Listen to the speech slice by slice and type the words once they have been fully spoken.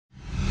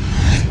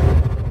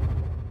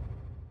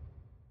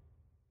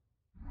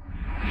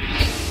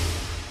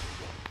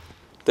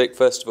Dick,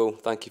 first of all,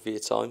 thank you for your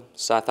time.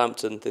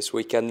 Southampton this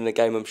weekend in a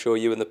game I'm sure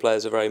you and the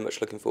players are very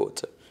much looking forward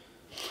to.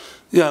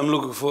 Yeah, I'm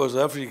looking forward to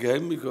every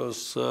game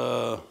because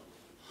I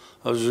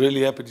was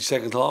really happy the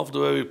second half, the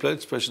way we played,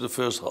 especially the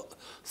first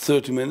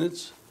 30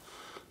 minutes.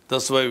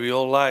 That's the way we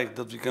all like,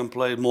 that we can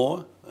play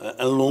more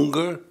and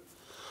longer.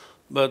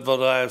 But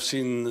what I have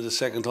seen in the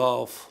second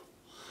half,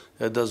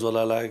 that's what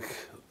I like.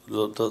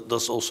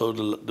 That's also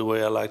the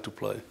way I like to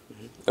play.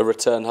 A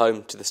return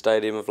home to the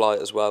Stadium of Light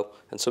as well,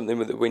 and something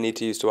that we need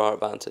to use to our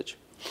advantage.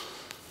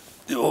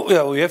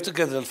 Yeah, we have to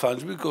get an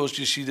advantage because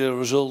you see the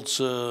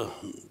results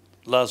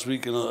last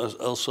week and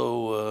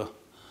also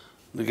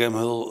the game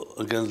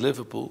against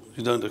Liverpool.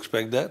 You don't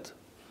expect that.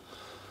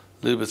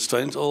 A little bit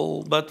strange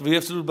all, but we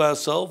have to do it by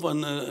ourselves,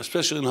 and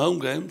especially in home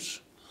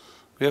games,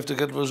 we have to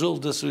get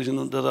results. That's the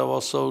reason that I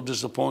was so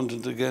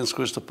disappointed against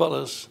Crystal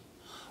Palace.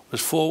 It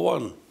was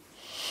 4-1.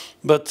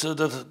 But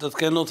that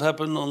cannot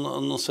happen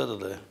on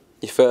Saturday.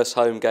 Your first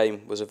home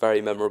game was a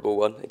very memorable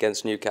one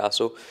against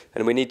Newcastle,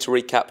 and we need to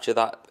recapture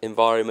that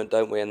environment,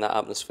 don't we, and that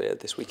atmosphere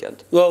this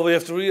weekend? Well, we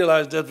have to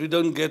realise that we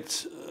don't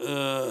get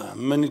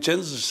many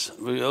chances.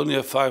 We only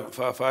have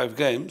five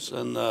games,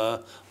 and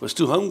with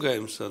 2 home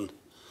games, and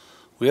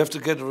we have to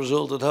get a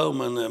result at home.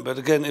 And but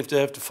again, if they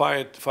have the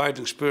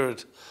fighting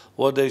spirit,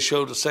 what they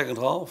showed the second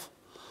half,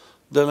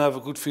 then I have a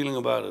good feeling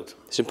about it.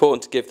 It's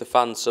important to give the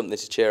fans something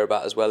to cheer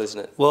about as well, isn't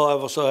it? Well, I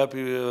was so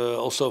happy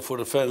also for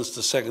the fans,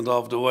 the second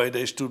half, the way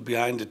they stood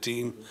behind the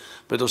team.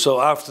 But also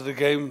after the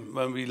game,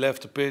 when we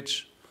left the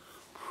pitch,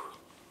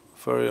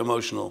 very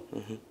emotional.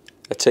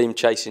 A team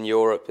chasing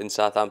Europe in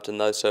Southampton,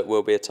 though, so it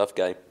will be a tough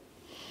game.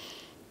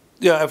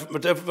 Yeah,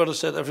 but everybody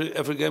said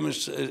every game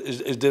is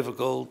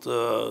difficult.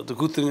 The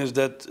good thing is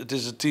that it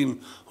is a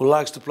team who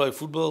likes to play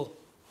football.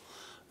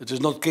 It is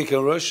not kick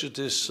and rush. It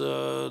is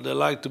they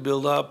like to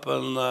build up,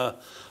 and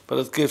but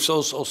it gives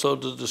us also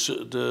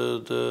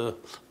the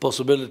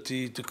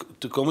possibility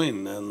to come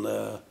in.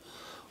 And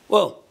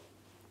well,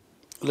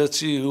 let's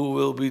see who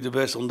will be the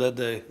best on that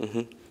day.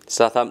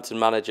 Southampton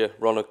manager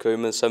Ronald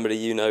Koeman, somebody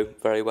you know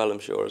very well, I'm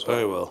sure as well.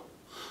 Very well,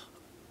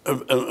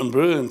 a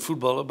brilliant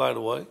footballer, by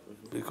the way,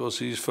 because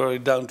he's very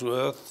down to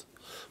earth.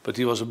 But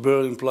he was a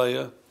brilliant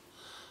player.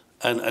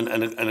 And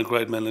a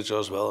great manager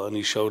as well, and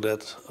he showed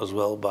that as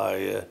well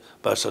by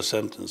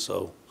Southampton.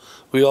 So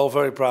we're all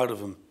very proud of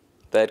him.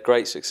 They had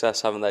great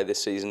success, haven't they,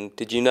 this season?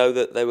 Did you know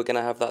that they were going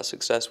to have that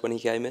success when he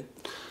came in?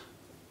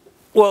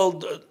 Well,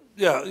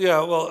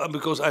 yeah. Well,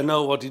 because I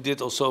know what he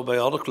did also by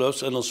other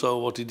clubs, and also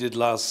what he did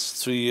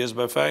last 3 years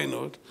by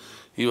Feyenoord.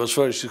 He was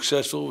very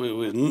successful.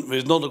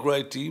 We're not a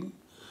great team,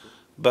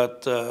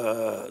 but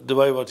the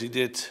way what he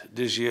did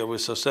this year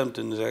with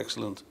Southampton is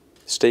excellent.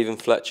 Stephen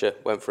Fletcher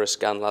went for a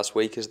scan last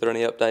week. Is there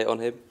any update on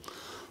him?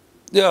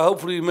 Yeah,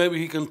 hopefully maybe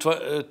he can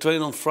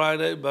train on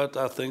Friday, but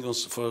I think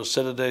for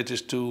Saturday it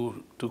is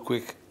too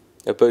quick.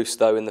 A boost,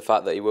 though, in the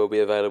fact that he will be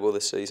available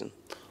this season?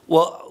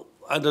 Well,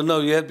 I don't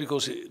know yet,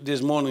 because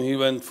this morning he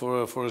went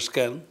for a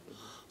scan.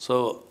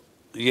 So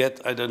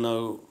yet I don't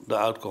know the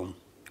outcome.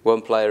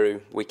 One player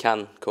who we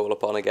can call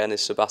upon again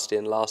is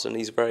Sebastian Larsson.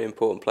 He's a very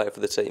important player for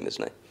the team,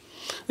 isn't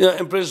he? Yeah,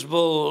 in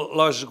principle,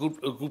 Lars is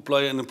a good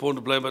player, an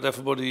important player, but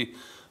everybody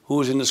who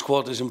is in the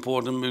squad is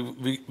important.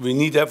 We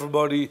need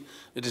everybody.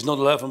 It is not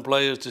 11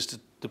 players, it's just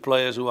the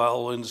players who are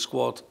all in the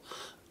squad.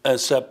 And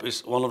Sepp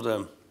is one of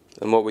them.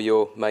 And what will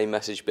your main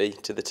message be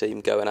to the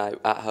team going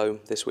out at home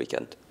this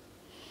weekend?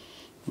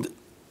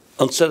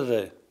 On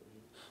Saturday,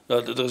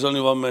 there's only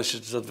one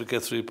message, that we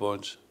get 3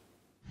 points.